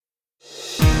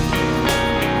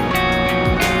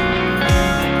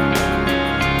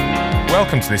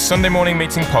Welcome to this Sunday morning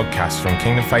meeting podcast from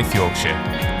Kingdom Faith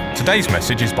Yorkshire. Today's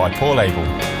message is by Paul Abel.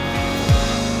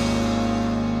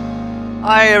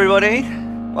 Hi everybody,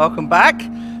 welcome back.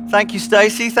 Thank you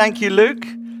Stacey, thank you Luke.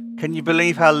 Can you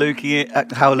believe how Luke he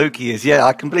is? Yeah,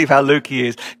 I can believe how Luke he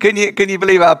is. Can you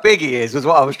believe how big he is, was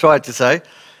what I was trying to say.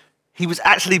 He was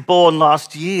actually born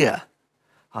last year.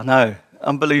 I know,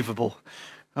 unbelievable.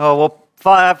 Oh, well,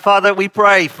 Father, we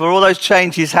pray for all those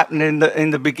changes happening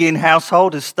in the Begin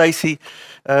household as Stacey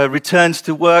returns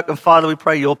to work. And Father, we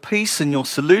pray your peace and your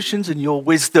solutions and your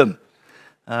wisdom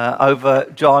over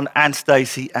John and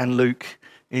Stacey and Luke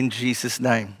in Jesus'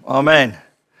 name. Amen.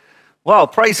 Well,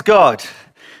 praise God.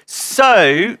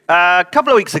 So, a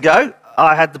couple of weeks ago,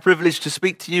 I had the privilege to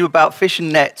speak to you about fish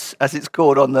and nets, as it's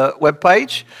called on the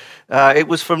webpage. It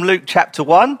was from Luke chapter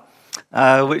 1.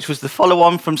 Which was the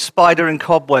follow-on from Spider and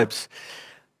Cobwebs.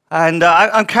 And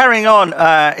I'm carrying on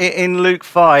in Luke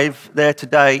 5 there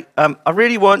today. I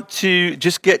really want to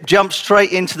just jump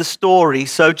straight into the story.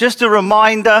 So just a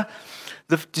reminder,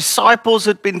 the disciples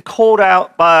had been called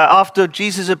out after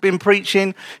Jesus had been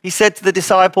preaching. He said to the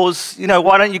disciples,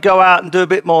 why don't you go out and do a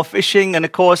bit more fishing? And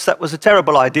of course, that was a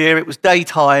terrible idea. It was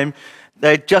daytime.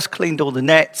 They'd just cleaned all the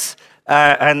nets.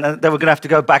 And they were going to have to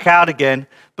go back out again.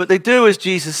 But they do as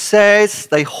Jesus says.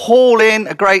 They haul in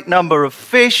a great number of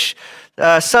fish.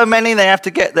 So many they have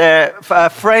to get their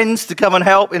friends to come and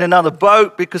help in another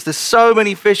boat because there's so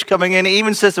many fish coming in. It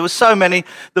even says there were so many,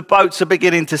 the boats are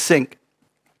beginning to sink.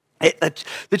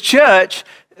 The church,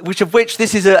 which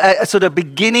this is a sort of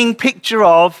beginning picture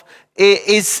of,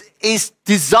 is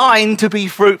designed to be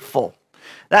fruitful.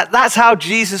 That's how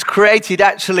Jesus created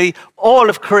actually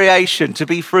all of creation to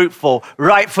be fruitful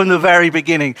right from the very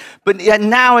beginning. But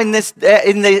now in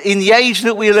the age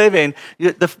that we live in,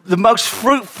 the most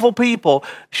fruitful people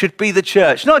should be the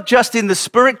church, not just in the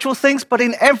spiritual things, but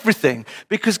in everything,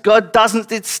 because God doesn't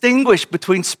distinguish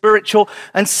between spiritual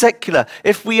and secular.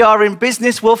 If we are in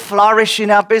business, we'll flourish in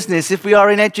our business. If we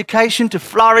are in education, to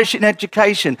flourish in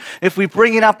education. If we're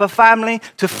bringing up a family,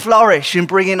 to flourish in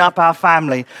bringing up our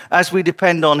family as we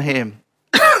depend on him.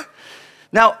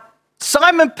 Now,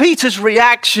 Simon Peter's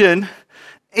reaction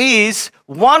is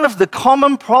one of the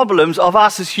common problems of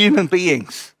us as human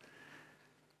beings.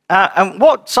 And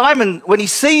what Simon, when he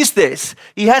sees this,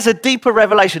 he has a deeper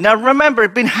revelation. Now, remember,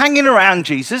 he'd been hanging around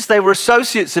Jesus. They were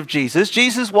associates of Jesus.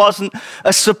 Jesus wasn't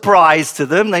a surprise to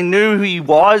them. They knew who he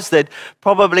was. They'd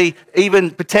probably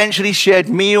even potentially shared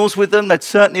meals with them. They'd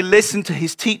certainly listened to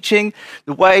his teaching,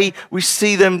 the way we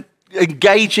see them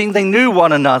engaging. They knew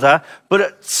one another,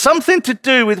 but something to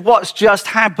do with what's just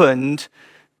happened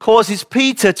causes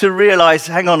Peter to realize,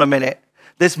 hang on a minute,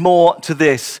 there's more to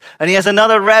this. And he has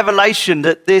another revelation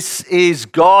that this is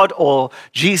God, or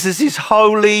Jesus is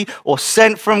holy or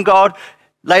sent from God.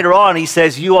 Later on, he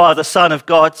says, you are the Son of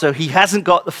God. So he hasn't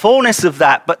got the fullness of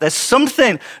that, but there's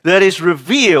something that is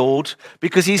revealed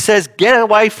because he says, get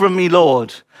away from me,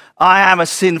 Lord. I am a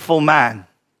sinful man.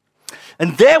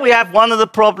 And there we have one of the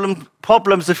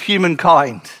problems of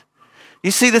humankind. You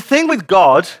see, the thing with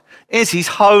God is he's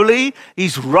holy,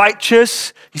 he's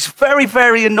righteous, he's very,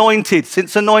 very anointed.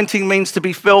 Since anointing means to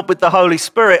be filled with the Holy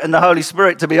Spirit and the Holy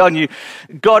Spirit to be on you,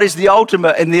 God is the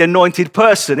ultimate in the anointed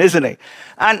person, isn't he?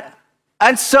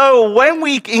 And so when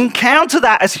we encounter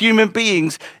that as human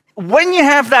beings, when you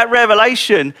have that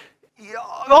revelation,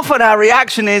 often our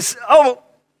reaction is,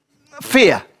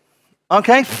 fear.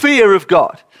 Okay? Fear of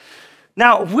God.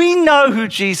 Now, we know who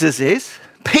Jesus is.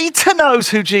 Peter knows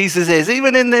who Jesus is,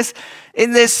 even in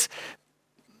this,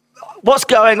 what's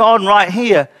going on right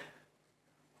here.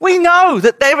 We know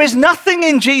that there is nothing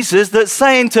in Jesus that's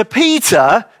saying to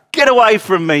Peter, get away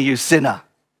from me, you sinner.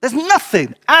 There's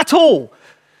nothing at all.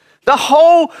 The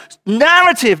whole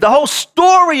narrative, the whole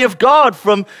story of God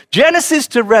from Genesis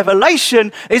to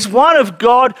Revelation is one of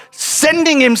God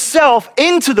sending himself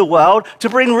into the world to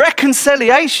bring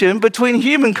reconciliation between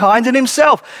humankind and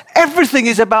himself. Everything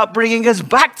is about bringing us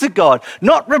back to God,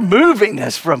 not removing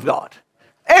us from God.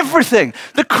 Everything.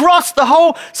 The cross, the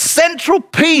whole central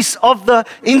piece of the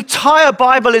entire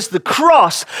Bible is the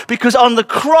cross, because on the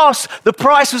cross, the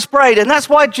price was paid. And that's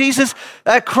why Jesus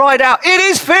cried out, it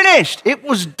is finished. It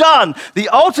was done. The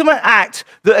ultimate act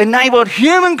that enabled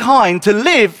humankind to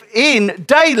live in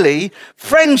daily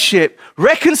friendship,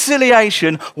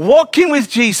 reconciliation, walking with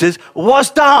Jesus was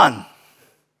done.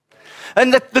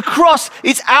 And the cross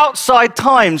is outside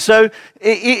time, so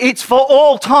it's for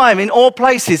all time, in all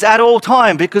places, at all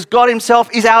time, because God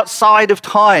himself is outside of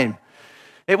time.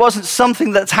 It wasn't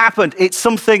something that's happened, it's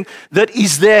something that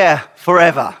is there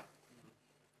forever.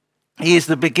 He is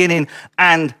the beginning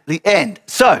and the end.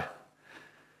 So,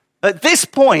 at this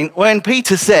point, when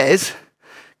Peter says,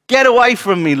 get away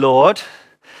from me, Lord.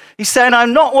 He's saying,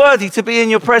 I'm not worthy to be in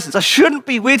your presence. I shouldn't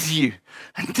be with you.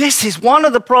 And this is one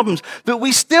of the problems that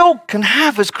we still can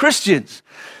have as Christians,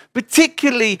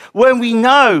 particularly when we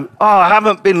know, I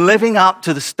haven't been living up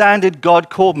to the standard God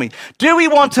called me. Do we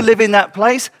want to live in that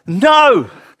place? No.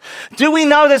 Do we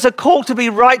know there's a call to be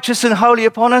righteous and holy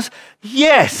upon us?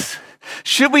 Yes.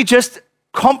 Should we just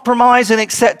compromise and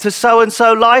accept a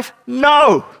so-and-so life?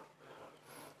 No.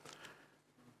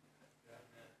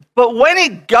 But when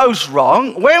it goes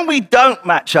wrong, when we don't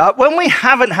match up, when we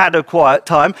haven't had a quiet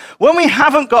time, when we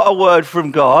haven't got a word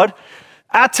from God,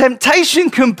 our temptation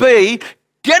can be,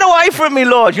 get away from me,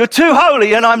 Lord. You're too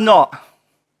holy and I'm not.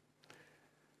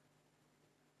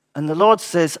 And the Lord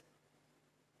says,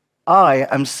 I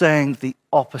am saying the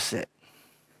opposite.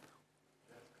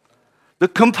 The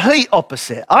complete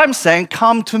opposite. I'm saying,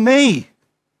 come to me.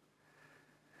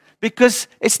 Because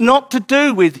it's not to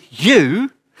do with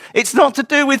you. It's not to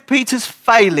do with Peter's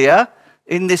failure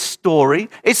in this story.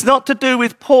 It's not to do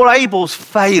with Paul Abel's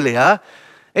failure.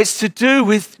 It's to do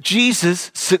with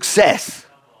Jesus' success.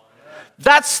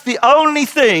 That's the only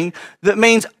thing that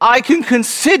means I can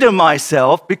consider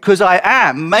myself, because I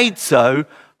am made so,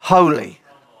 holy.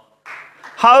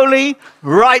 Holy,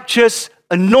 righteous,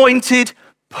 anointed,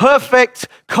 perfect,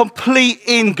 complete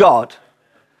in God.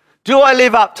 Do I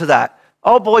live up to that?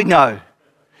 Oh boy, no.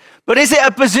 But is it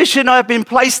a position I've been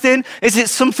placed in? Is it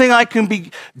something I can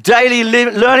be daily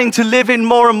learning to live in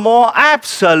more and more?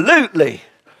 Absolutely.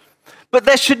 But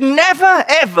there should never,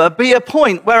 ever be a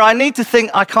point where I need to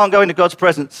think I can't go into God's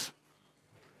presence.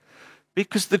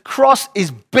 Because the cross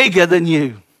is bigger than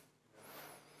you.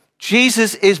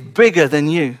 Jesus is bigger than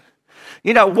you.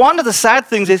 You know, one of the sad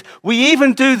things is we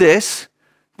even do this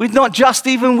with not just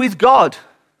even with God.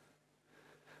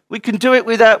 We can do it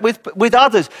with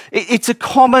others. It's a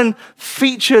common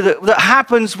feature that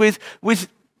happens with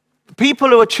people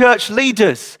who are church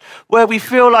leaders, where we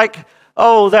feel like,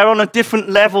 oh, they're on a different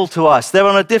level to us. They're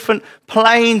on a different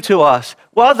plane to us.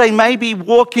 Well, they may be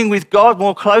walking with God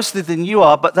more closely than you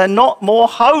are, but they're not more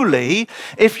holy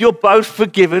if you're both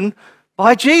forgiven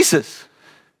by Jesus.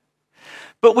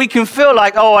 But we can feel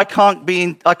like, oh, I shouldn't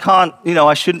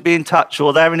be in touch,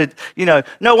 or they're in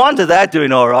no wonder they're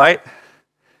doing all right.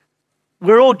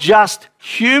 We're all just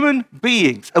human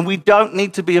beings, and we don't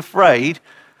need to be afraid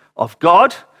of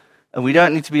God, and we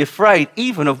don't need to be afraid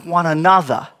even of one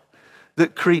another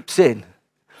that creeps in.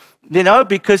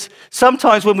 Because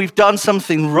sometimes when we've done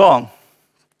something wrong,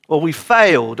 or we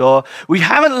failed, or we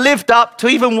haven't lived up to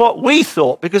even what we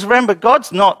thought, because remember,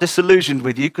 God's not disillusioned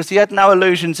with you because he had no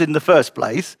illusions in the first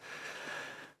place.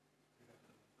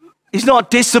 He's not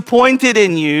disappointed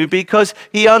in you because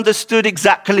he understood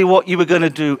exactly what you were going to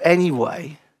do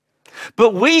anyway.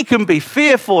 But we can be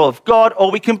fearful of God,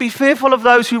 or we can be fearful of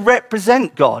those who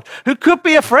represent God, who could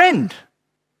be a friend.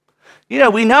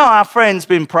 We know our friend's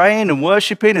been praying and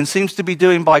worshiping and seems to be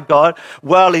doing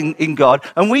well in God,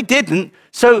 and we didn't.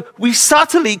 So we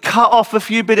subtly cut off a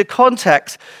few bit of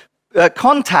contacts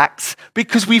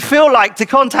because we feel like to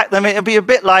contact them, it'll be a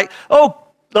bit like,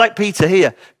 like Peter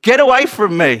here, get away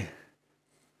from me.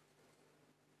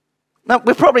 Now,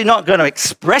 we're probably not going to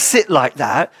express it like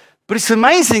that, but it's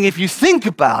amazing if you think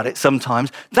about it sometimes.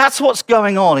 That's what's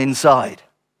going on inside.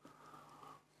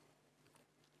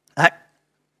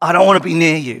 I don't want to be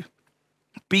near you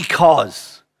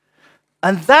because.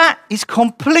 And that is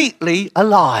completely a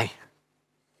lie.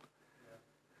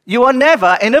 You are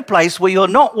never in a place where you're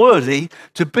not worthy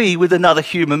to be with another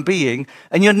human being.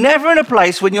 And you're never in a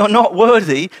place when you're not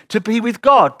worthy to be with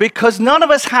God, because none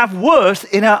of us have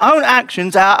worth in our own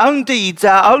actions, our own deeds,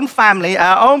 our own family,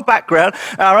 our own background,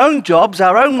 our own jobs,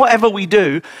 our own whatever we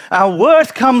do. Our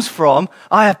worth comes from,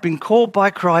 I have been called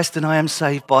by Christ and I am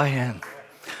saved by him.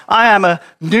 I am a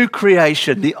new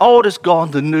creation. The old has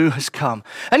gone, the new has come.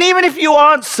 And even if you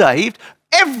aren't saved,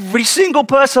 every single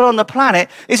person on the planet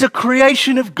is a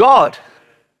creation of God.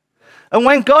 And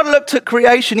when God looked at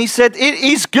creation, he said, it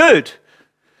is good.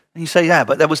 And you say, yeah,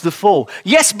 but there was the fall.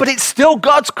 Yes, but it's still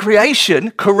God's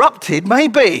creation, corrupted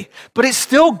maybe, but it's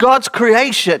still God's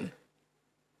creation.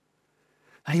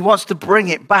 And he wants to bring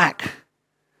it back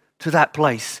to that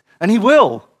place. And he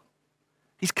will.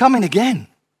 He's coming again.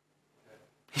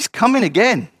 He's coming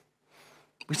again.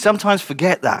 We sometimes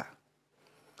forget that.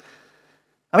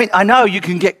 I know you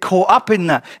can get caught up in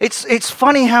that. It's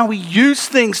funny how we use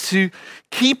things to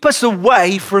keep us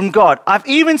away from God. I've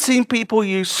even seen people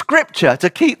use scripture to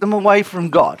keep them away from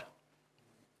God.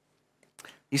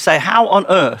 You say, how on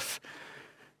earth?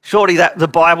 Surely the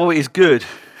Bible is good.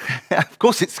 Of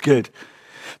course it's good.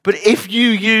 But if you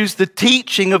use the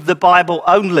teaching of the Bible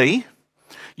only,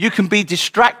 you can be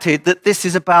distracted that this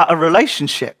is about a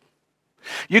relationship.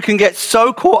 You can get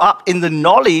so caught up in the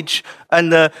knowledge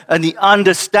and the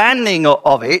understanding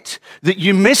of it that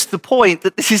you miss the point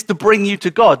that this is to bring you to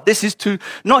God. This is to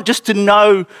not just to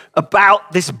know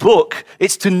about this book,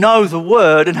 it's to know the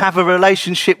Word and have a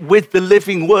relationship with the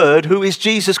living Word who is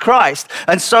Jesus Christ,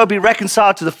 and so be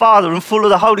reconciled to the Father and full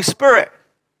of the Holy Spirit.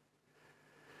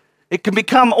 It can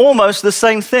become almost the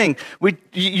same thing.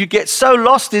 You get so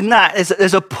lost in that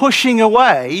as a pushing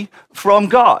away from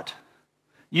God.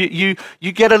 You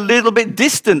get a little bit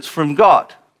distant from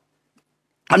God.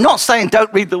 I'm not saying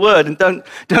don't read the Word and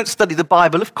don't study the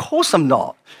Bible. Of course I'm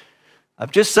not. I'm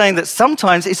just saying that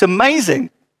sometimes it's amazing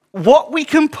what we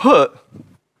can put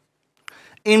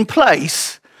in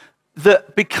place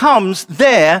that becomes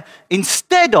there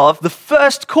instead of the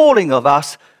first calling of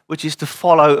us, which is to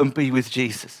follow and be with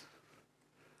Jesus.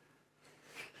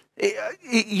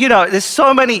 There's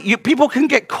so many, people can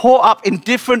get caught up in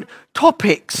different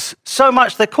topics, so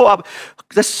much they're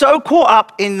so caught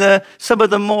up in some of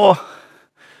the more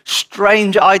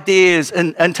strange ideas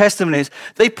and testimonies,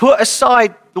 they put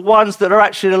aside the ones that are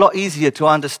actually a lot easier to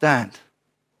understand.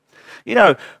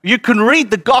 You can read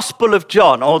the Gospel of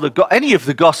John or any of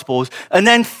the Gospels and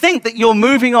then think that you're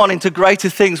moving on into greater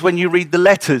things when you read the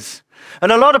letters.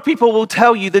 And a lot of people will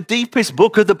tell you the deepest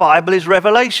book of the Bible is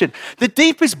Revelation. The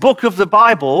deepest book of the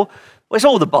Bible, well, it's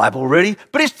all the Bible really,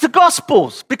 but it's the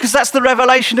Gospels because that's the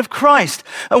revelation of Christ.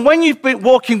 And when you've been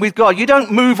walking with God, you don't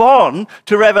move on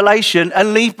to Revelation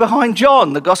and leave behind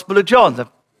John, the Gospel of John. They're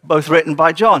both written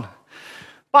by John.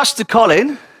 Pastor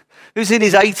Colin, who's in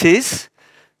his 80s,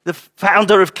 the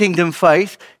founder of Kingdom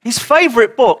Faith, his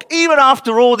favorite book, even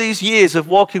after all these years of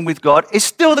walking with God, is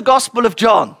still the Gospel of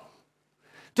John.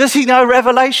 Does he know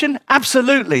Revelation?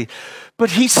 Absolutely.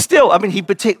 But he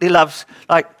particularly loves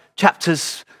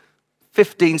chapters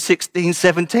 15, 16,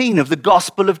 17 of the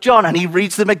Gospel of John, and he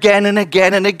reads them again and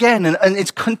again and again, and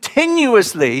it's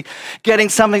continuously getting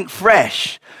something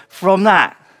fresh from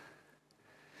that.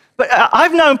 But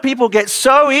I've known people get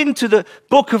so into the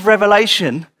book of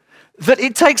Revelation that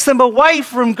it takes them away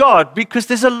from God because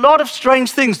there's a lot of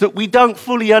strange things that we don't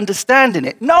fully understand in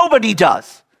it. Nobody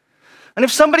does. And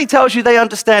if somebody tells you they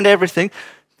understand everything,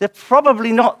 they're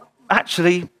probably not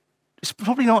it's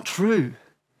probably not true.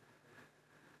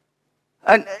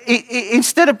 And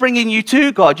instead of bringing you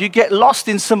to God, you get lost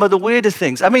in some of the weirder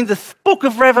things. I mean, the book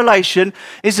of Revelation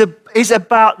is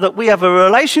about that we have a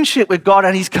relationship with God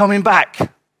and he's coming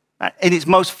back in its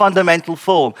most fundamental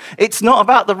form. It's not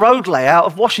about the road layout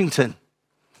of Washington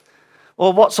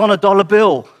or what's on a dollar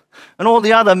bill and all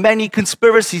the other many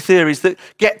conspiracy theories that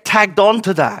get tagged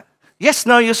onto that. Yes,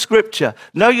 know your scripture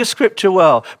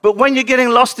well. But when you're getting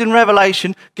lost in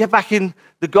Revelation, get back in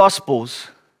the Gospels.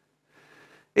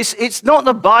 It's not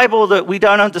the Bible that we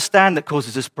don't understand that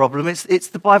causes us problem. It's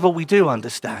the Bible we do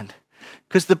understand.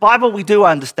 Because the Bible we do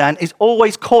understand is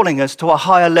always calling us to a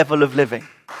higher level of living.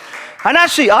 And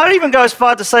actually, I'd even go as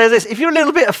far to say this. If you're a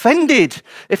little bit offended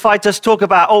if I just talk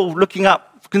about, looking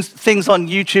up things on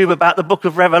YouTube about the book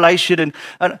of Revelation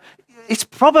and it's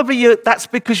probably that's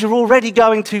because you're already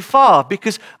going too far,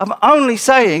 because I'm only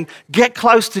saying get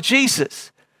close to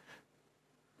Jesus.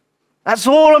 That's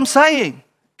all I'm saying.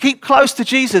 Keep close to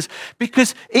Jesus,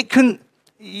 because it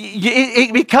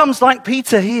becomes like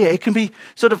Peter here. It can be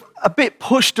sort of a bit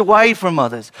pushed away from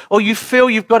others, or you feel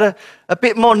you've got a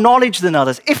bit more knowledge than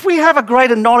others. If we have a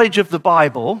greater knowledge of the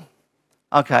Bible,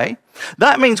 okay,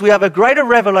 that means we have a greater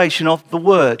revelation of the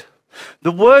Word.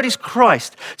 The Word is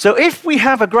Christ. So if we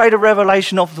have a greater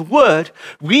revelation of the Word,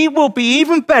 we will be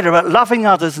even better at loving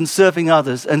others and serving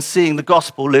others and seeing the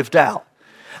gospel lived out.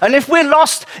 And if we're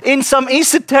lost in some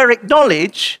esoteric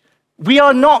knowledge, we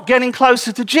are not getting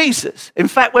closer to Jesus. In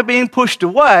fact, we're being pushed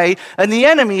away and the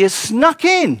enemy is snuck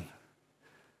in.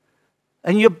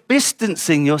 And you're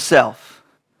distancing yourself.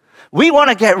 We want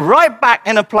to get right back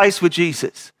in a place with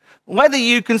Jesus. Whether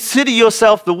you consider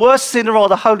yourself the worst sinner or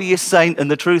the holiest saint, and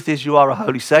the truth is you are a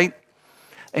holy saint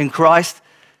in Christ,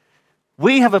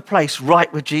 we have a place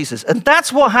right with Jesus. And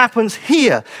that's what happens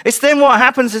here. It's then what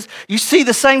happens is you see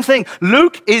the same thing.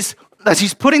 Luke is, as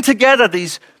he's putting together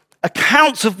these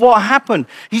accounts of what happened,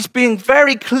 he's being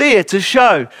very clear to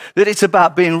show that it's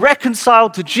about being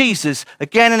reconciled to Jesus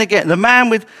again and again. The man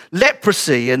with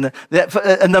leprosy and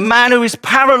the man who is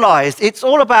paralyzed, it's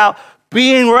all about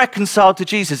being reconciled to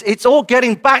Jesus. It's all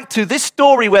getting back to this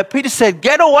story where Peter said,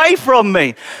 get away from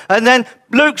me. And then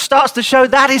Luke starts to show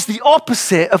that is the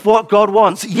opposite of what God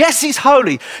wants. Yes, he's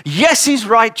holy. Yes, he's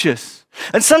righteous.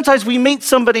 And sometimes we meet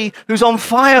somebody who's on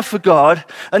fire for God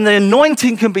and the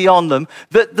anointing can be on them,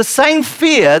 that the same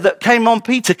fear that came on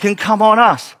Peter can come on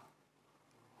us.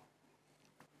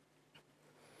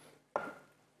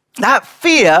 That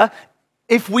fear,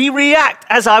 if we react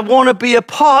as I want to be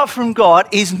apart from God,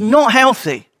 is not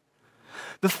healthy.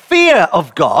 The fear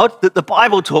of God that the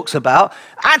Bible talks about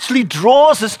actually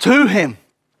draws us to him,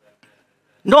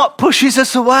 not pushes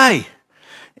us away.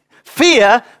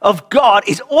 Fear of God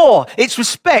is awe, it's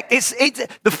respect.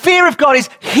 The fear of God is,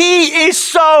 he is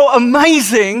so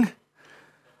amazing,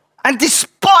 and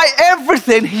despite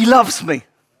everything, he loves me.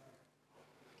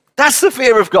 That's the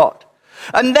fear of God.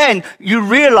 And then you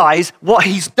realize what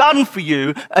he's done for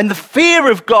you, and the fear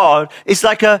of God is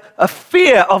like a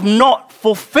fear of not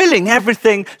fulfilling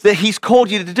everything that he's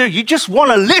called you to do. You just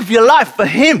want to live your life for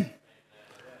him.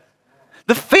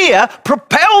 The fear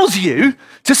propels you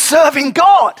to serving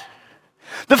God.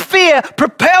 The fear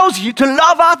propels you to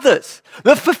love others.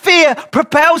 The fear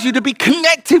propels you to be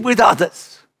connected with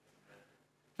others.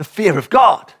 The fear of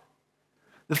God.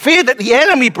 The fear that the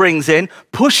enemy brings in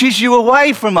pushes you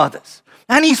away from others.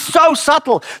 And he's so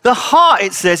subtle. The heart,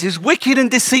 it says, is wicked and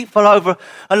deceitful over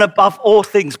and above all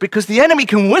things, because the enemy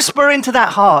can whisper into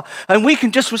that heart and we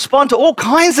can just respond to all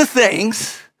kinds of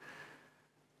things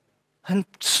and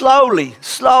slowly,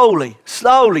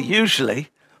 usually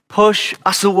push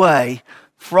us away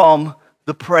from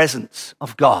the presence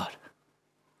of God.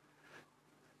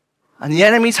 And the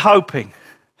enemy's hoping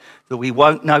that we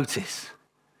won't notice.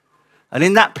 And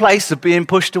in that place of being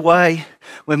pushed away,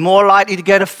 we're more likely to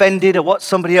get offended at what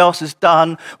somebody else has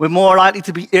done. We're more likely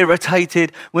to be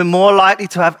irritated. We're more likely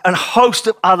to have a host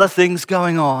of other things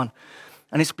going on.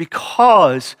 And it's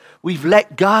because we've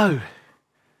let go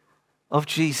of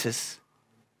Jesus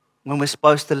when we're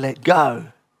supposed to let go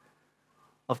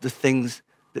of the things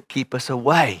that keep us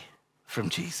away from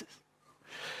Jesus.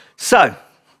 So,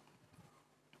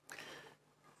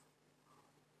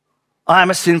 I am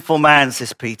a sinful man,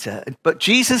 says Peter. But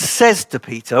Jesus says to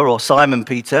Peter, or Simon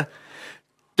Peter,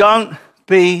 don't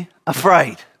be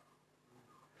afraid.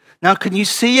 Now, can you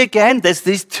see again? There's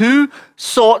these two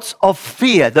sorts of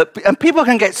fear, and people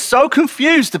can get so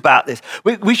confused about this.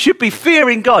 We should be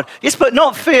fearing God. Yes, but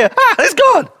not fear. There's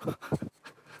God.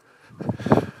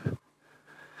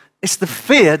 It's the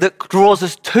fear that draws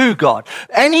us to God.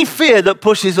 Any fear that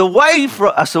pushes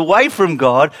us away from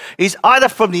God is either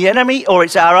from the enemy or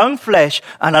it's our own flesh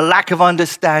and a lack of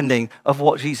understanding of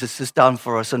what Jesus has done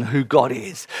for us and who God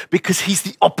is. Because he's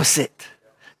the opposite.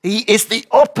 He is the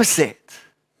opposite.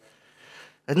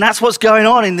 And that's what's going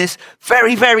on in this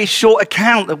very, very short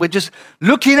account that we're just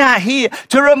looking at here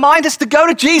to remind us to go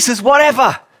to Jesus,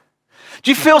 whatever. Do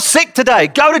you feel sick today?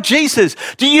 Go to Jesus.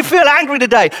 Do you feel angry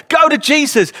today? Go to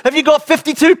Jesus. Have you got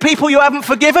 52 people you haven't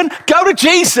forgiven? Go to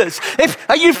Jesus.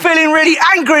 Are you feeling really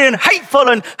angry and hateful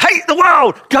and hate the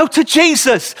world? Go to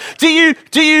Jesus. Do you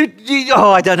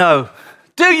I don't know.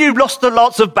 Do you lost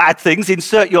lots of bad things?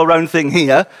 Insert your own thing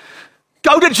here.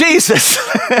 Go to Jesus.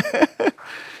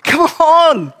 Come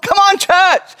on,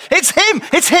 church. It's him.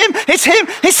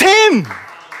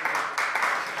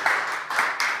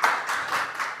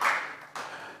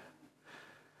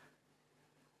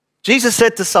 Jesus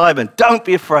said to Simon, don't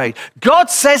be afraid. God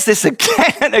says this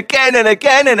again and again and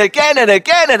again and again and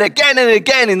again and again and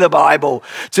again in the Bible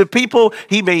to people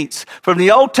he meets. From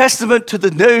the Old Testament to the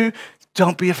New,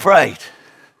 don't be afraid.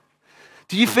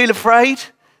 Do you feel afraid?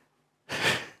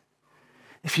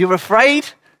 If you're afraid,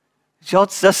 God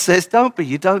just says, don't be.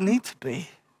 You don't need to be.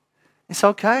 It's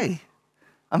okay.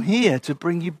 I'm here to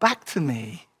bring you back to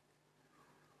me.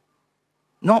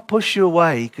 Not push you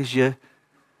away because you're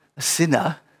a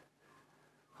sinner.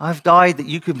 I've died that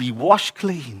you can be washed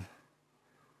clean.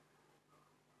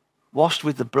 Washed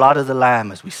with the blood of the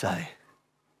Lamb, as we say.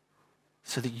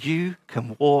 So that you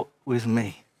can walk with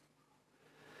me.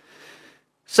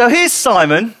 So here's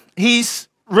Simon. He's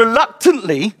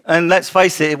reluctantly, and let's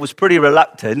face it, it was pretty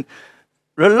reluctantly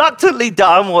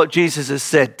done what Jesus has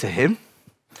said to him.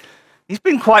 He's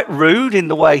been quite rude in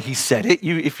the way he said it.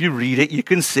 If you read it, you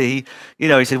can see,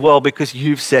 he said, well, because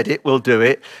you've said it, we'll do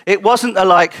it. It wasn't a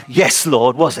like, yes,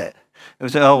 Lord, was it? It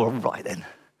was, oh, all right then,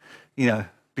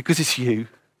 because it's you.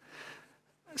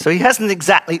 So he hasn't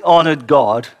exactly honored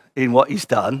God in what he's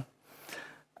done.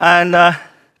 But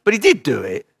he did do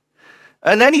it.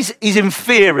 And then he's in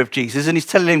fear of Jesus and he's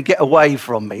telling him, get away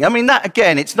from me. I mean, that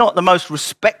again, it's not the most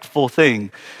respectful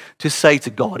thing to say to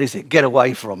God, is it? Get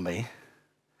away from me.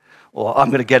 Or I'm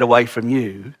going to get away from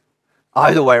you.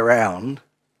 Either way around.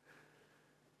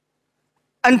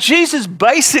 And Jesus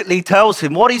basically tells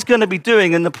him what he's going to be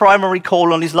doing in the primary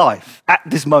call on his life at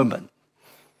this moment.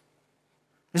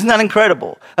 Isn't that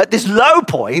incredible? At this low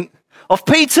point of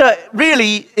Peter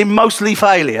really in mostly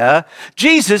failure,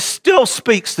 Jesus still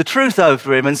speaks the truth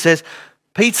over him and says,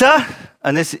 Peter,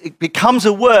 and it becomes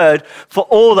a word for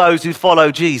all those who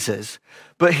follow Jesus.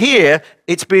 But here,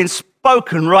 it's being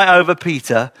spoken right over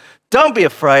Peter. Don't be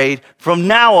afraid. From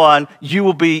now on, you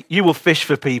will fish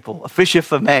for people, a fisher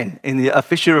of men in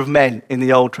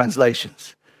the old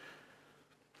translations.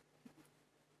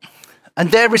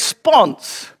 And their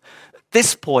response at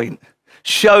this point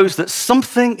shows that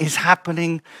something is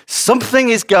happening, something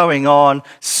is going on,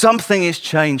 something is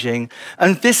changing.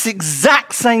 And this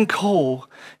exact same call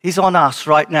is on us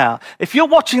right now. If you're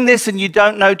watching this and you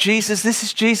don't know Jesus, this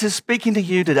is Jesus speaking to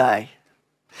you today.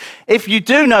 If you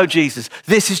do know Jesus,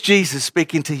 this is Jesus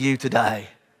speaking to you today.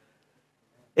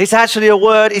 It's actually a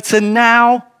word, it's a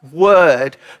now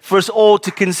word for us all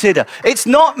to consider. It's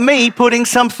not me putting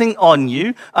something on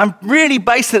you. I'm really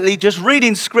basically just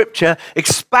reading scripture,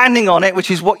 expanding on it,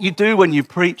 which is what you do when you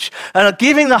preach, and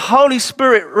giving the Holy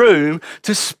Spirit room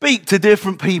to speak to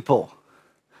different people.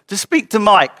 To speak to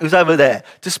Mike, who's over there.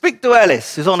 To speak to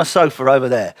Ellis, who's on a sofa over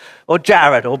there. Or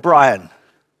Jared, or Brian.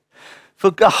 For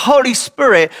the Holy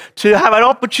Spirit to have an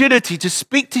opportunity to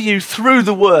speak to you through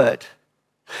the word.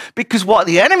 Because what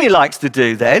the enemy likes to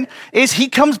do then is he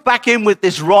comes back in with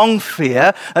this wrong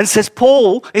fear and says,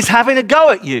 Paul is having a go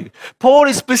at you. Paul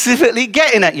is specifically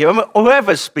getting at you.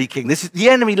 Whoever's speaking, the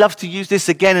enemy loves to use this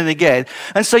again and again.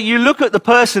 And so you look at the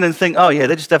person and think, oh yeah,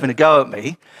 they're just having a go at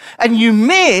me. And you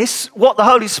miss what the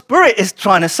Holy Spirit is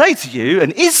trying to say to you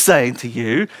and is saying to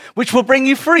you, which will bring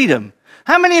you freedom.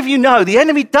 How many of you know the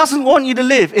enemy doesn't want you to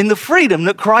live in the freedom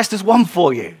that Christ has won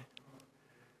for you?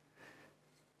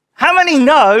 How many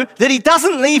know that he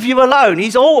doesn't leave you alone?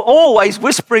 He's always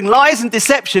whispering lies and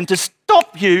deception to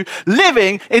stop you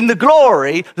living in the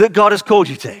glory that God has called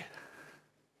you to.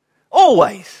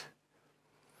 Always.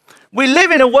 We live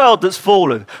in a world that's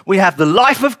fallen. We have the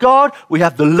life of God, we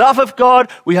have the love of God,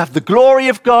 we have the glory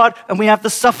of God, and we have the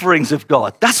sufferings of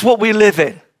God. That's what we live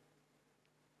in.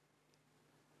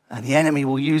 And the enemy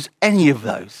will use any of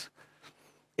those,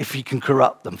 if he can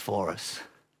corrupt them for us,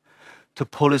 to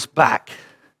pull us back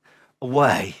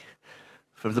away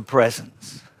from the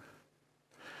presence.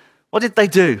 What did they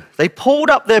do? They pulled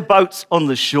up their boats on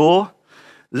the shore,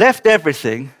 left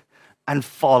everything, and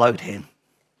followed him.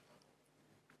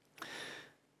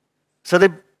 So they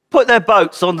put their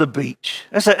boats on the beach.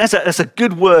 That's a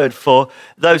good word for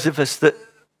those of us that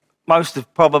most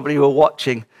of probably were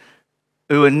watching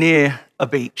who are near a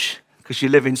beach, because you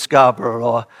live in Scarborough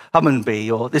or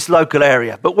Hummonby or this local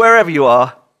area. But wherever you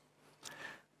are,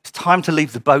 it's time to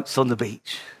leave the boats on the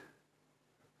beach.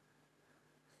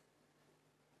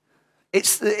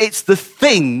 It's the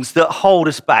things that hold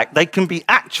us back. They can be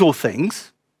actual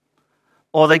things,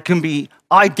 or they can be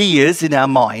ideas in our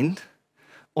mind,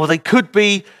 or they could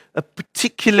be a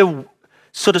particular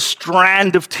sort of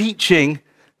strand of teaching,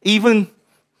 even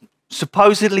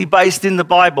supposedly based in the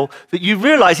Bible, that you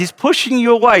realize is pushing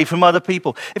you away from other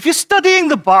people. If you're studying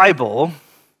the Bible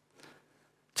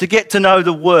to get to know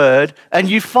the word, and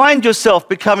you find yourself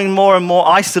becoming more and more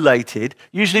isolated,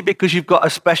 usually because you've got a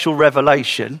special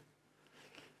revelation,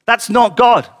 that's not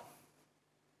God.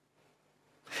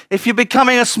 If you're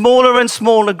becoming a smaller and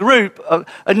smaller group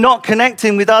and not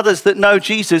connecting with others that know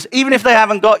Jesus, even if they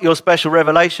haven't got your special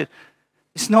revelation,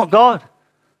 it's not God.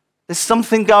 There's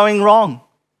something going wrong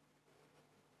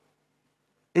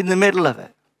in the middle of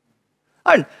it.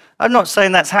 I'm not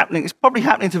saying that's happening. It's probably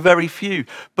happening to very few,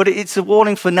 but it's a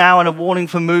warning for now and a warning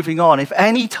for moving on. If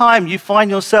any time you find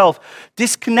yourself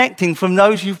disconnecting from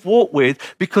those you've walked with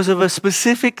because of a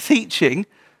specific teaching,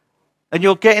 and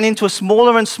you're getting into a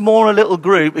smaller and smaller little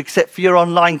group, except for your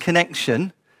online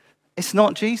connection, it's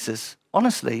not Jesus.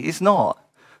 Honestly, it's not.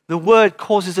 The word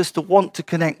causes us to want to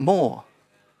connect more.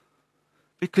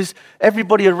 Because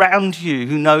everybody around you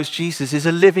who knows Jesus is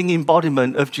a living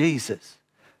embodiment of Jesus.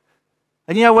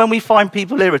 And you know, when we find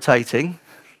people irritating,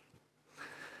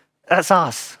 that's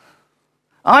us.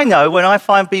 I know when I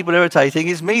find people irritating,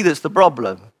 it's me that's the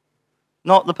problem,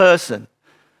 not the person.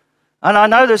 And I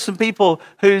know there's some people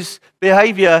whose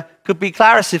behavior could be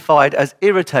classified as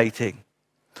irritating.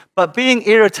 But being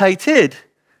irritated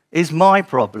is my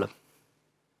problem.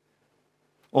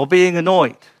 Or being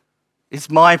annoyed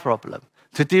is my problem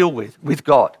to deal with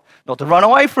God. Not to run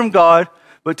away from God,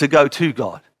 but to go to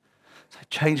God. So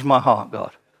change my heart,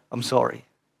 God. I'm sorry.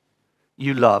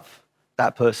 You love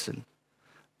that person.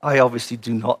 I obviously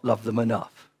do not love them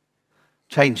enough.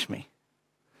 Change me.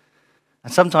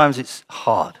 And sometimes it's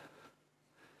hard.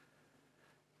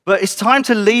 But it's time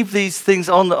to leave these things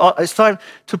it's time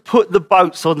to put the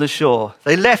boats on the shore.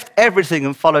 They left everything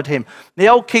and followed him. The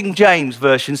old King James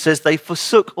version says they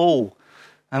forsook all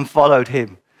and followed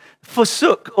him.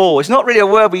 Forsook all. It's not really a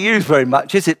word we use very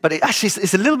much, is it? But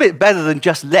it's a little bit better than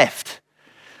just left,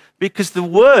 because the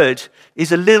word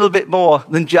is a little bit more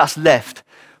than just left.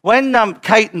 When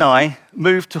Kate and I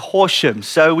moved to Horsham,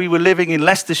 so we were living in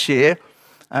Leicestershire,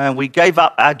 and we gave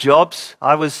up our jobs.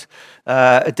 I was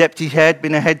a deputy head,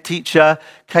 been a head teacher.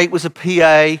 Kate was a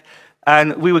PA,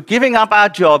 and we were giving up our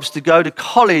jobs to go to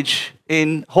college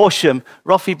in Horsham,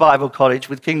 Roffey Bible College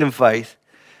with Kingdom Faith.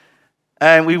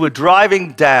 And we were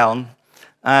driving down,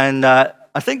 and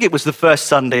I think it was the first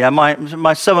Sunday,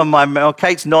 and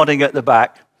Kate's nodding at the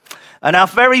back. And our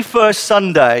very first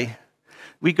Sunday,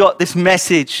 we got this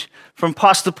message from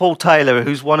Pastor Paul Taylor,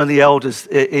 who's one of the elders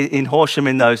in Horsham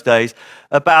in those days,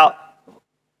 about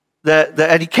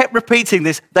and he kept repeating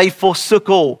this, they forsook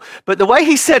all. But the way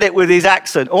he said it with his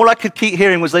accent, all I could keep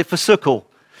hearing was they forsook all.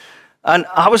 And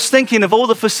I was thinking of all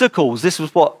the forsookals. This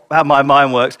was how my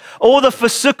mind works. All the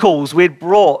forsookals we'd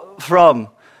brought from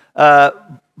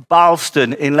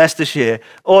Barlston in Leicestershire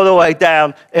all the way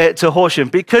down to Horsham,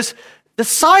 because the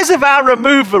size of our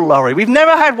removal lorry, we've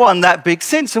never had one that big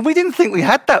since, and we didn't think we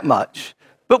had that much,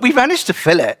 but we managed to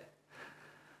fill it.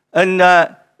 And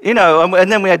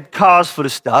and then we had cars full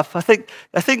of stuff. I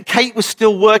think Kate was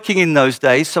still working in those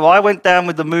days, so I went down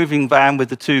with the moving van with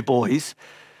the two boys,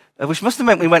 which must have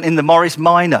meant we went in the Morris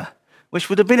Minor, which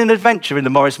would have been an adventure in the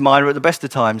Morris Minor at the best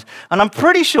of times. And I'm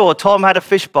pretty sure Tom had a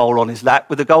fish bowl on his lap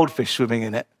with a goldfish swimming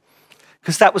in it,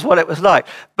 because that was what it was like.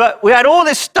 But we had all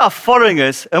this stuff following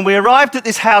us, and we arrived at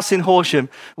this house in Horsham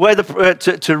where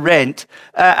to rent,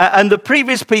 and the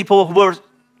previous people were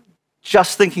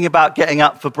just thinking about getting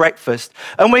up for breakfast.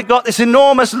 And we got this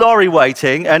enormous lorry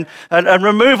waiting, and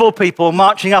removal people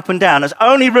marching up and down, as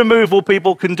only removal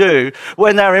people can do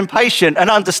when they're impatient,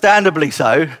 and understandably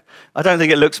so. I don't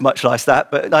think it looks much like that,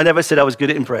 but I never said I was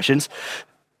good at impressions.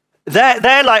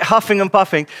 They're like huffing and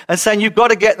puffing and saying, you've got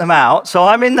to get them out. So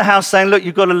I'm in the house saying, look,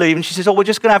 you've got to leave. And she says, we're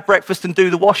just going to have breakfast and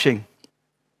do the washing.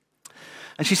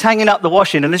 And she's hanging up the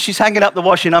washing. And as she's hanging up the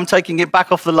washing, I'm taking it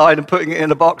back off the line and putting it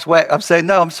in a box wet. I'm saying,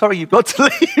 no, I'm sorry, you've got to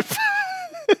leave.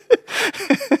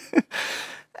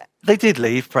 They did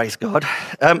leave, praise God.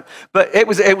 But it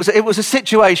was a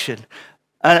situation.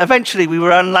 And eventually we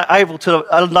were able to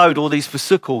unload all these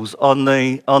forsookals on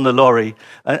the lorry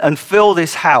and fill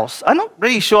this house. I'm not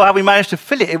really sure how we managed to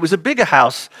fill it. It was a bigger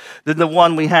house than the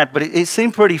one we had, but it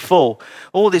seemed pretty full.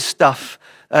 All this stuff.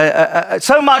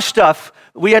 So much stuff.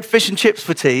 We had fish and chips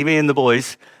for tea, me and the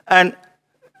boys, and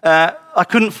I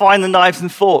couldn't find the knives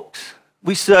and forks.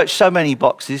 We searched so many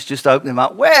boxes, just opened them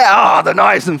up. Where are the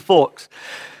knives and forks?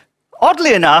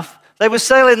 Oddly enough, they were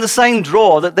still in the same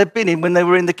drawer that they'd been in when they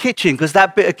were in the kitchen, because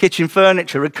that bit of kitchen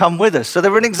furniture had come with us. So they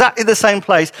were in exactly the same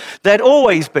place they'd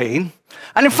always been,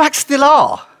 and in fact still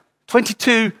are.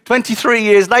 23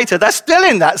 years later, they're still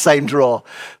in that same drawer.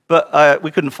 But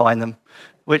we couldn't find them,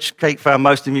 which Kate found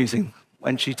most amusing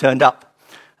when she turned up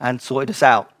and sorted us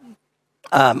out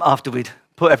after we'd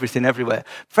put everything everywhere.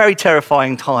 Very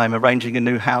terrifying time arranging a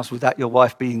new house without your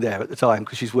wife being there at the time,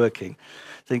 because she's working,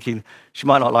 thinking she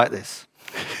might not like this.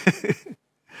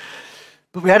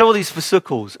 But we had all these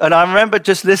forsookals, and I remember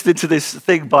just listening to this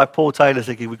thing by Paul Taylor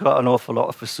thinking we've got an awful lot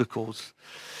of forsookals.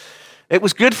 It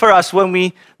was good for us when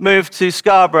we moved to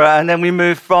Scarborough, and then we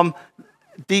moved from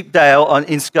Deepdale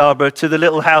in Scarborough to the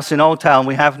little house in Old Town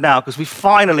we have now, because we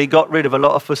finally got rid of a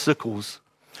lot of forsookals.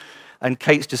 And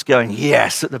Kate's just going,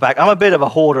 yes, at the back. I'm a bit of a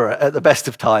hoarder at the best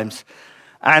of times.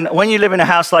 And when you live in a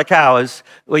house like ours,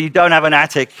 where you don't have an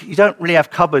attic, you don't really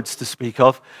have cupboards to speak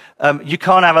of, you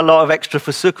can't have a lot of extra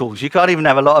forsookals. You can't even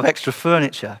have a lot of extra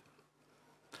furniture.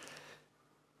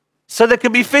 So there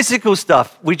can be physical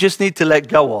stuff we just need to let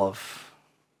go of.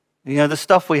 You know, the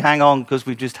stuff we hang on because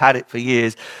we've just had it for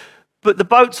years. But the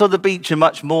boats on the beach are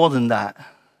much more than that.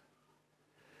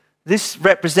 This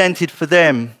represented for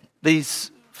them, these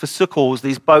forsookals,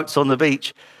 these boats on the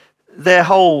beach, their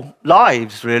whole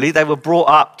lives, really. They were brought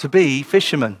up to be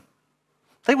fishermen.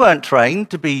 They weren't trained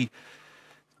to be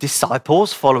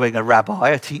disciples following a rabbi,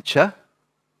 a teacher.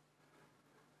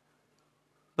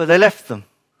 But they left them.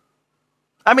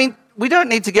 I mean, we don't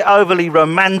need to get overly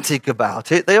romantic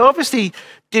about it. They obviously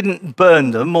didn't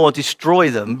burn them or destroy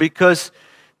them, because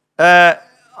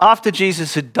after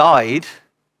Jesus had died,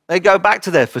 they go back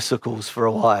to their forsookals for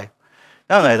a while,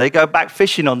 don't they? They go back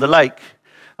fishing on the lake.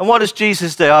 And what does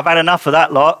Jesus do? I've had enough of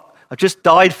that lot. I've just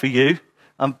died for you.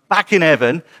 I'm back in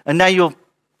heaven, and now you're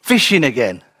fishing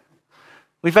again.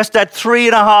 We've just had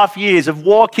 3.5 years of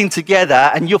walking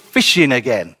together, and you're fishing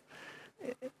again.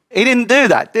 He didn't do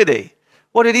that, did he?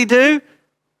 What did he do?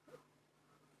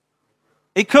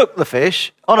 He cooked the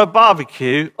fish on a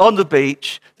barbecue on the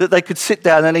beach that they could sit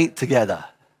down and eat together.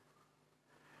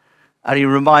 And he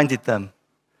reminded them,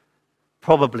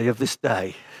 probably, of this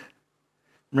day.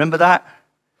 Remember that?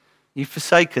 You've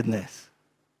forsaken this.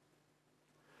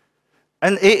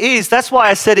 And that's why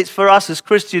I said it's for us as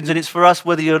Christians, and it's for us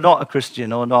whether you're not a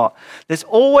Christian or not. There's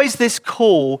always this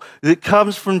call that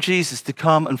comes from Jesus to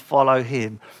come and follow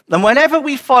him. And whenever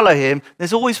we follow him,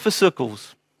 there's always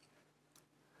forsookals.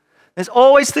 There's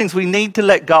always things we need to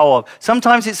let go of.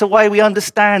 Sometimes it's a way we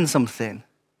understand something.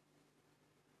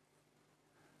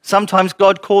 Sometimes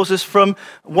God calls us from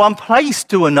one place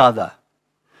to another.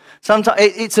 Sometimes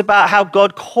it's about how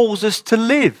God calls us to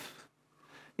live.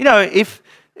 You know,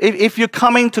 if you're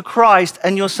coming to Christ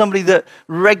and you're somebody that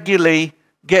regularly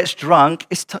gets drunk,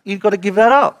 you've got to give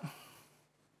that up.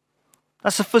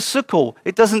 That's a forsookal.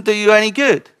 It doesn't do you any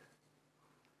good.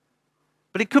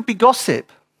 But it could be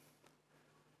gossip.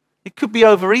 It could be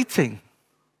overeating.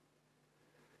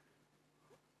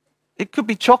 It could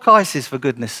be chalk ices, for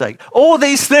goodness sake. All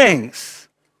these things.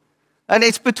 And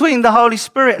it's between the Holy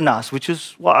Spirit and us, which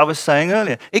is what I was saying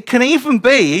earlier. It can even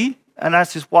be, and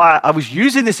that's just why I was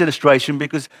using this illustration,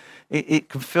 because it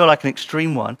can feel like an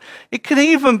extreme one. It can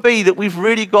even be that we've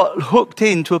really got hooked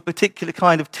into a particular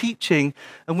kind of teaching,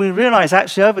 and we realize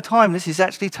actually over time this is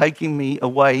actually taking me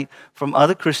away from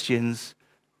other Christians,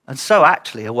 and so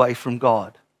actually away from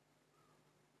God.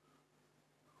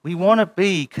 We want to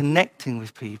be connecting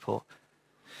with people.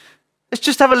 Let's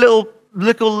just have a little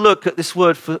look at this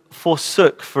word for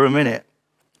forsook for a minute,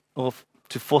 or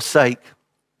to forsake.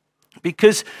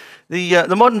 Because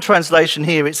the modern translation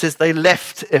here, it says they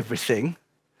left everything.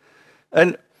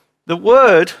 And the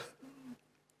word,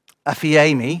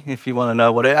 aphiemi, if you want to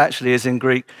know what it actually is in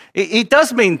Greek, it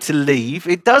does mean to leave.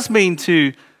 It does mean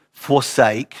to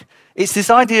forsake. It's this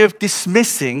idea of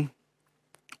dismissing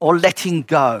or letting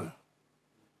go.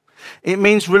 It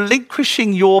means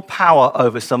relinquishing your power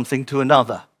over something to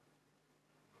another.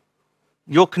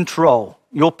 Your control,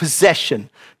 your possession,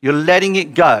 you're letting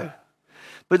it go.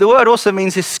 But the word also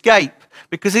means escape,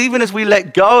 because even as we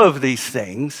let go of these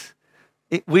things,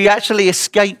 we actually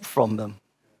escape from them.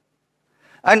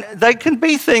 And they can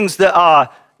be things that are,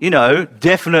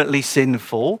 definitely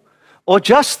sinful, or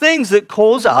just things that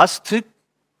cause us to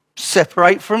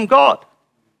separate from God.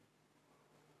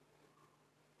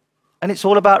 And it's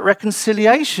all about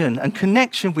reconciliation and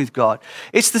connection with God.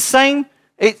 It's the same,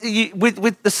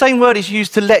 with the same word is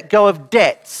used to let go of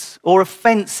debts or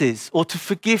offenses or to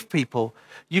forgive people.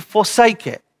 You forsake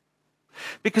it.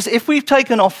 Because if we've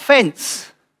taken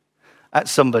offense at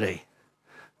somebody,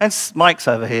 and Mike's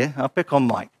over here, I'll pick on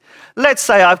Mike. Let's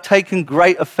say I've taken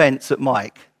great offense at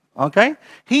Mike, okay?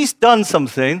 He's done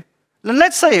something, and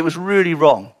let's say it was really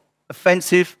wrong,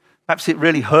 offensive, perhaps it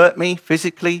really hurt me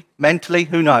physically, mentally,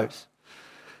 who knows?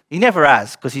 He never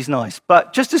has, because he's nice,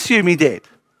 but just assume he did,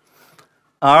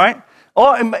 all right?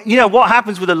 Or, what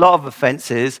happens with a lot of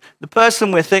offenses, the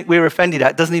person we think we're offended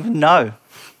at doesn't even know.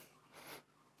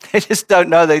 They just don't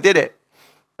know they did it.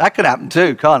 That could happen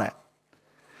too, can't it?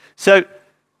 So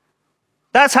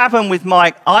that's happened with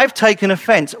Mike. I've taken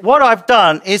offense. What I've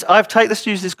done is let's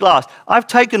use this glass. I've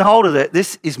taken hold of it.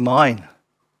 This is mine.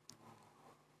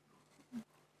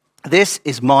 This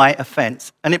is my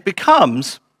offense. And it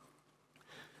becomes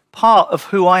part of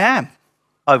who I am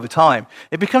over time.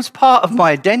 It becomes part of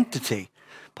my identity.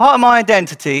 Part of my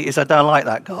identity is I don't like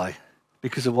that guy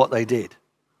because of what they did.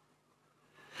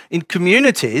 In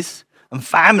communities and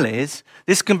families,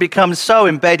 this can become so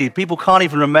embedded, people can't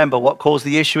even remember what caused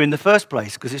the issue in the first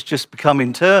place because it's just become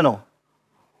internal.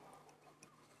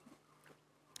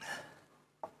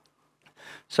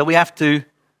 So we have to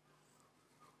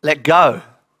let go.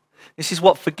 This is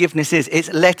what forgiveness is.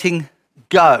 It's letting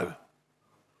go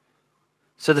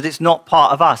so that it's not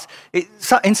part of us.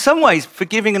 In some ways,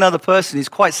 forgiving another person is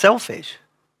quite selfish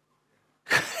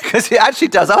because it actually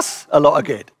does us a lot of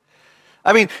good.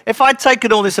 I mean, if I'd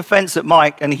taken all this offense at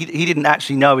Mike and he didn't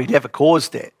actually know he'd ever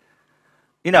caused it,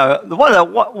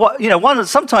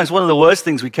 sometimes one of the worst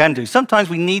things we can do,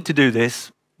 sometimes we need to do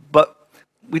this, but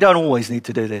we don't always need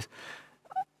to do this.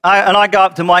 I go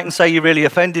up to Mike and say, you really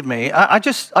offended me. I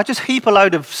just heap a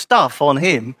load of stuff on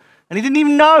him and he didn't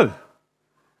even know.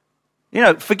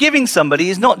 Forgiving somebody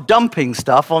is not dumping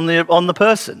stuff on the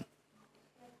person.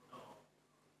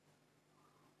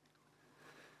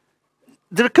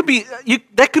 There can be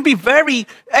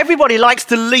everybody likes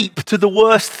to leap to the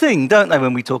worst thing, don't they,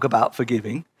 when we talk about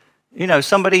forgiving?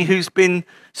 Somebody who's been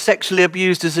sexually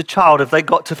abused as a child, have they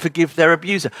got to forgive their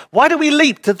abuser? Why do we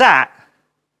leap to that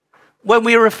when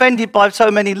we are offended by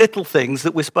so many little things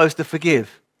that we're supposed to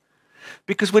forgive?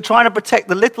 Because we're trying to protect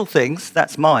the little things,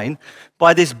 that's mine,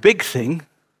 by this big thing.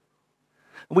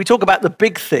 We talk about the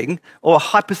big thing or a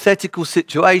hypothetical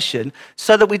situation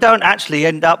so that we don't actually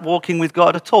end up walking with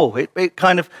God at all.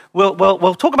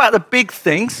 We'll talk about the big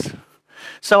things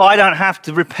so I don't have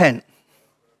to repent.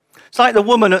 It's like the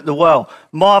woman at the well.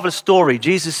 Marvelous story.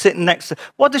 Jesus sitting next to her.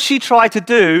 What does she try to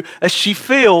do as she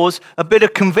feels a bit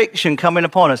of conviction coming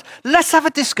upon us? Let's have a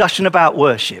discussion about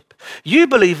worship. You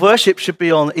believe worship should be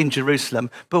in Jerusalem,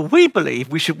 but we believe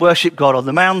we should worship God on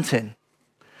the mountain.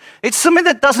 It's something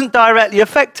that doesn't directly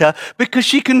affect her because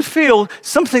she can feel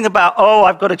something about,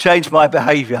 I've got to change my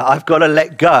behavior. I've got to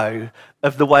let go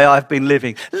of the way I've been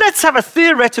living. Let's have a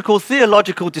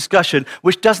theological discussion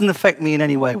which doesn't affect me in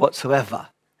any way whatsoever.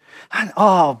 And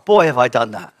boy, have I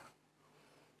done that.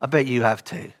 I bet you have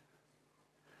too.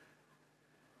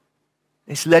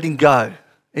 It's letting go.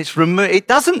 It's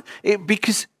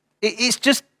it's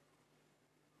just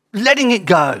letting it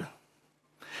go.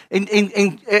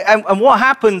 And what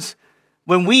happens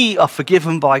when we are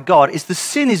forgiven by God is the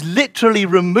sin is literally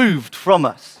removed from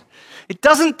us. It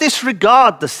doesn't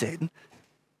disregard the sin.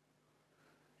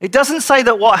 It doesn't say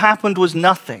that what happened was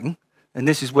nothing, and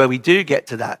this is where we do get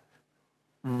to that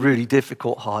really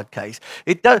difficult, hard case.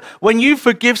 When you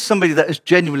forgive somebody that has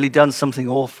genuinely done something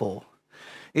awful,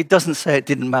 it doesn't say it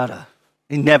didn't matter.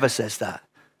 It never says that.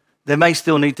 There may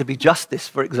still need to be justice,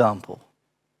 for example.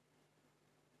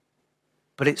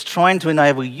 But it's trying to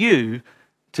enable you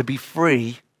to be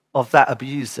free of that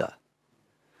abuser.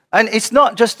 And it's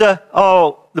not just the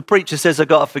preacher says I've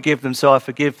got to forgive them, so I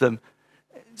forgive them.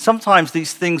 Sometimes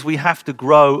these things we have to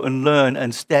grow and learn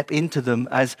and step into them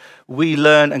as we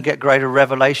learn and get greater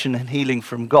revelation and healing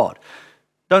from God.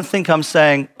 Don't think I'm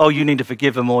saying, you need to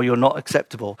forgive them or you're not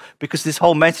acceptable, because this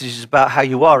whole message is about how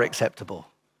you are acceptable.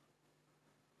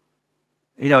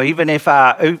 Even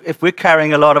if we're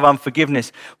carrying a lot of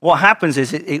unforgiveness, what happens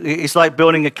is it's like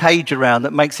building a cage around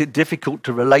that makes it difficult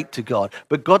to relate to God.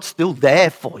 But God's still there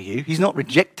for you. He's not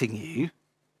rejecting you.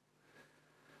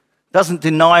 Doesn't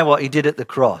deny what he did at the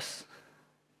cross.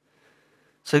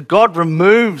 So God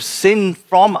removes sin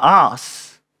from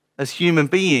us as human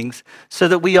beings so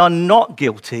that we are not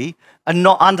guilty and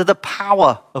not under the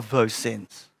power of those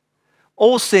sins.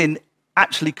 All sin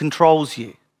actually controls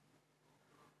you.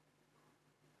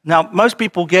 Now, most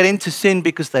people get into sin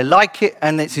because they like it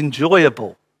and it's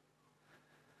enjoyable.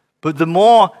 But the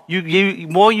more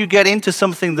you get into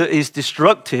something that is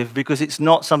destructive because it's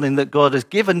not something that God has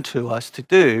given to us to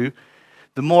do,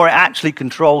 the more it actually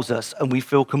controls us and we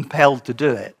feel compelled to do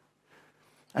it.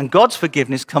 And God's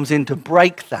forgiveness comes in to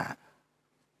break that.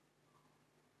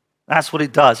 That's what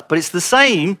it does. But it's the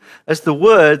same as the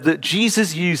word that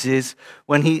Jesus uses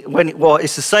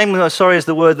it's the same, as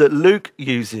the word that Luke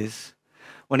uses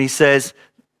when he says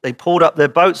they pulled up their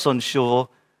boats on shore,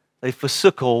 they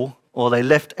forsook all, or they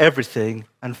left everything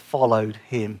and followed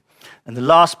him. And the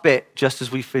last bit, just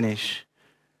as we finish,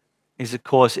 is, of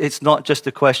course, it's not just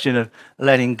a question of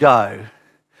letting go,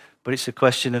 but it's a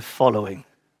question of following.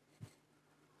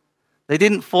 They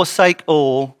didn't forsake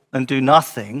all and do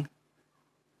nothing.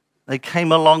 They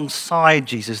came alongside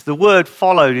Jesus. The word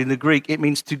followed in the Greek, it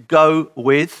means to go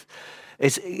with.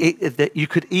 You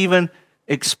could even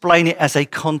explain it as a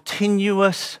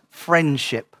continuous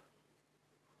friendship,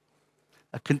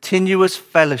 a continuous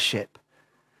fellowship.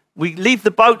 We leave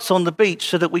the boats on the beach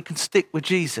so that we can stick with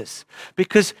Jesus.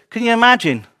 Because can you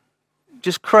imagine?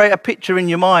 Just create a picture in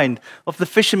your mind of the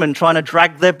fishermen trying to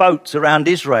drag their boats around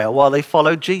Israel while they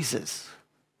followed Jesus.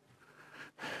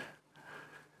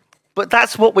 But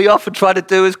that's what we often try to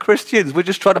do as Christians. We're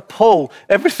just trying to pull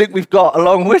everything we've got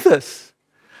along with us.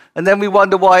 And then we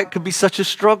wonder why it can be such a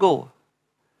struggle.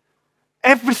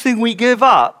 Everything we give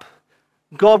up,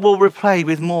 God will repay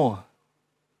with more.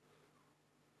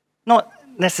 Not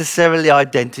necessarily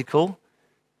identical,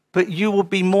 but you will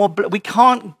be more. We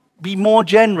can't be more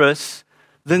generous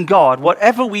than God.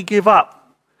 Whatever we give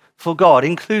up for God,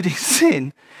 including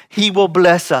sin, he will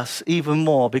bless us even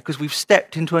more because we've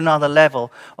stepped into another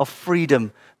level of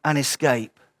freedom and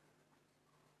escape.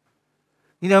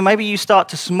 Maybe you start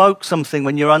to smoke something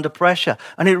when you're under pressure,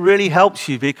 and it really helps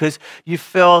you because you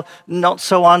feel not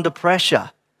so under pressure.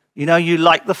 You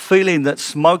like the feeling that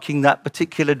smoking that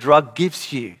particular drug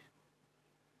gives you.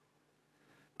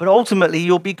 But ultimately,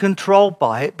 you'll be controlled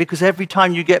by it because every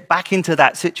time you get back into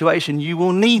that situation, you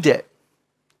will need it.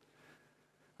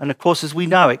 And of course, as we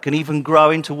know, it can even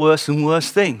grow into worse and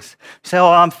worse things. You say,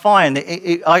 I'm fine.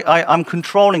 I'm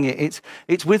controlling it.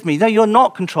 It's with me. No, you're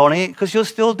not controlling it because you're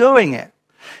still doing it.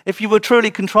 If you were truly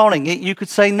controlling it, you could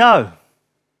say no.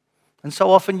 And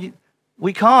so often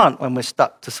we can't when we're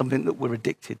stuck to something that we're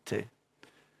addicted to.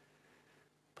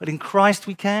 But in Christ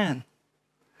we can.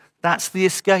 That's the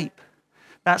escape.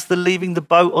 That's the leaving the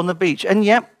boat on the beach. And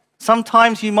yep,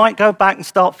 sometimes you might go back and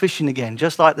start fishing again,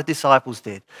 just like the disciples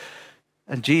did.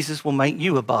 And Jesus will make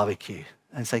you a barbecue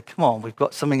and say, come on, we've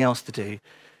got something else to do.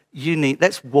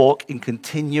 Let's walk in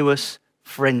continuous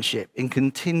friendship, in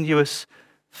continuous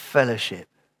fellowship.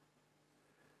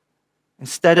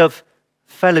 Instead of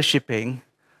fellowshipping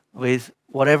with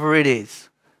whatever it is,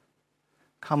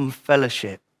 come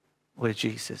fellowship with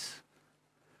Jesus.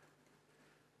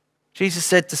 Jesus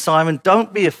said to Simon,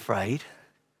 don't be afraid.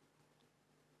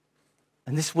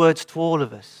 And this word's to all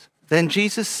of us. Then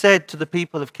Jesus said to the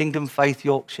people of Kingdom Faith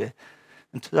Yorkshire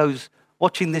and to those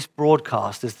watching this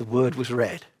broadcast as the word was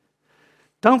read,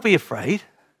 don't be afraid.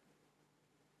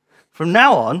 From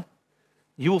now on,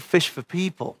 you will fish for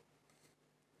people.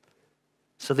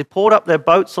 So they pulled up their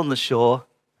boats on the shore,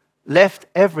 left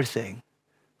everything,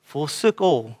 forsook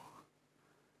all,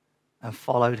 and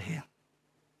followed him.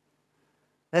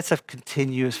 Let's have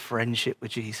continuous friendship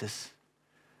with Jesus.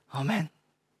 Amen.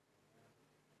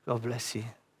 God bless you.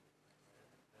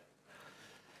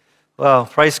 Well,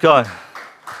 praise God.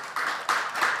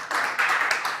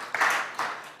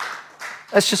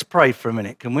 Let's just pray for a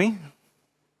minute, can we?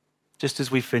 Just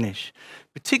as we finish.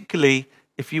 Particularly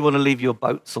if you want to leave your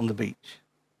boats on the beach.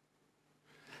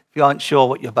 If you aren't sure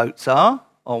what your boats are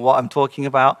or what I'm talking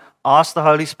about, ask the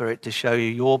Holy Spirit to show you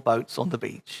your boats on the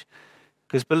beach.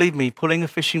 Because believe me, pulling a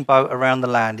fishing boat around the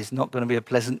land is not going to be a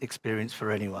pleasant experience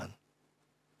for anyone.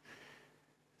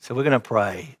 So we're going to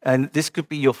pray. And this could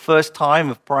be your first time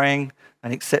of praying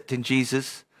and accepting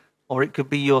Jesus, or it could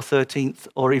be your 13th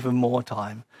or even more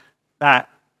time. That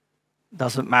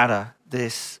doesn't matter.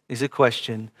 This is a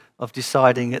question of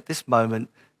deciding at this moment,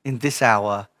 in this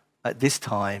hour, at this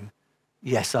time,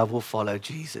 yes, I will follow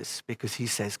Jesus because he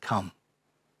says, come,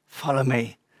 follow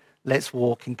me. Let's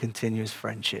walk in continuous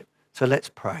friendship. So let's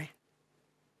pray.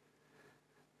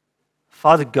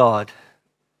 Father God,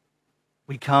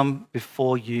 we come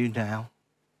before you now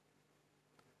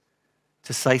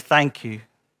to say thank you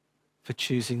for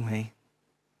choosing me.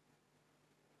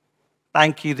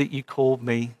 Thank you that you called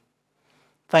me.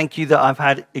 Thank you that I've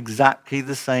had exactly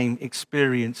the same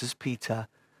experience as Peter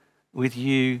with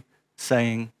you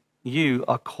saying, you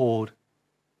are called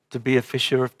to be a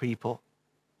fisher of people.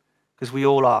 Because we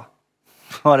all are.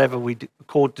 Whatever we're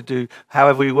called to do,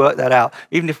 however we work that out.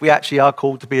 Even if we actually are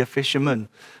called to be a fisherman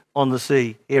on the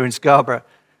sea here in Scarborough,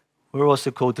 we're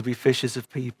also called to be fishers of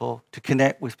people, to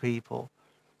connect with people,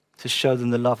 to show them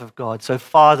the love of God. So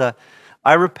Father,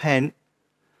 I repent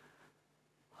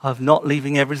of not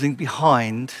leaving everything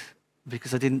behind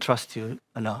because I didn't trust you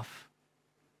enough.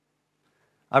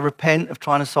 I repent of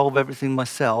trying to solve everything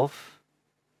myself.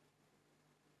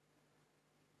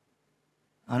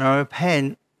 And I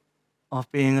repent of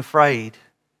being afraid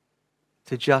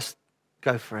to just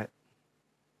go for it.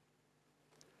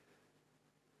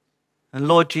 And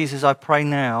Lord Jesus, I pray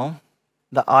now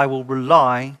that I will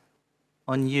rely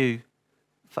on you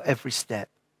for every step.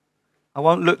 I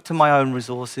won't look to my own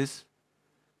resources,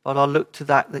 but I'll look to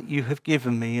that you have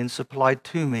given me and supplied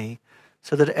to me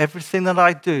so that everything that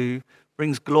I do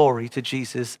brings glory to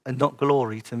Jesus and not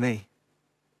glory to me.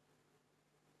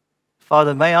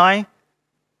 Father, may I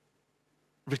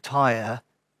retire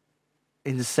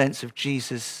in the sense of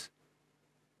Jesus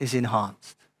is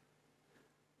enhanced.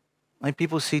 May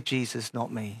people see Jesus,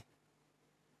 not me.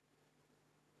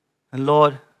 And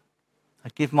Lord, I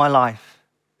give my life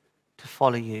to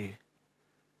follow you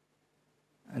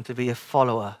and to be a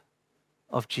follower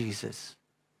of Jesus.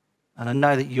 And I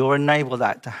know that you'll enable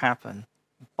that to happen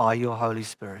by your Holy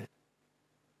Spirit.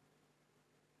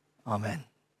 Amen.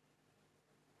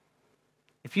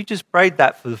 If you just prayed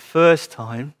that for the first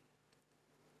time,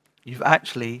 you've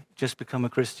actually just become a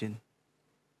Christian.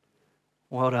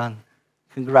 Well done.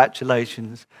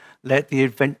 Congratulations. Let the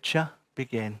adventure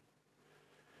begin.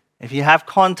 If you have,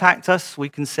 contact us. We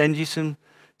can send you some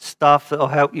stuff that will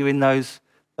help you in those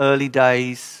early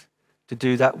days to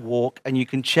do that walk. And you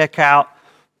can check out,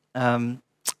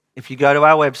 if you go to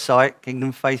our website,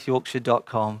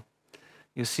 kingdomfaithyorkshire.com,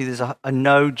 you'll see there's a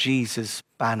Know Jesus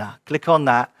banner. Click on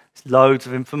that. There's loads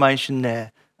of information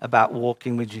there about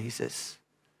walking with Jesus.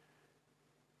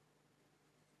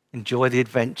 Enjoy the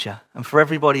adventure. And for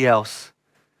everybody else,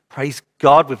 praise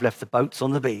God we've left the boats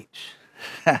on the beach.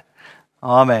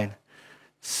 Amen.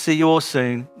 See you all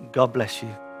soon. God bless you.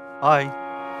 Bye.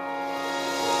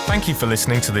 Thank you for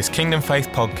listening to this Kingdom Faith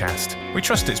podcast. We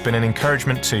trust it's been an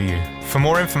encouragement to you. For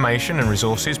more information and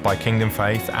resources by Kingdom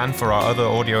Faith and for our other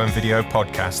audio and video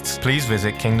podcasts, please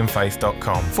visit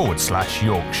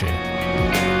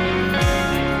kingdomfaith.com/Yorkshire.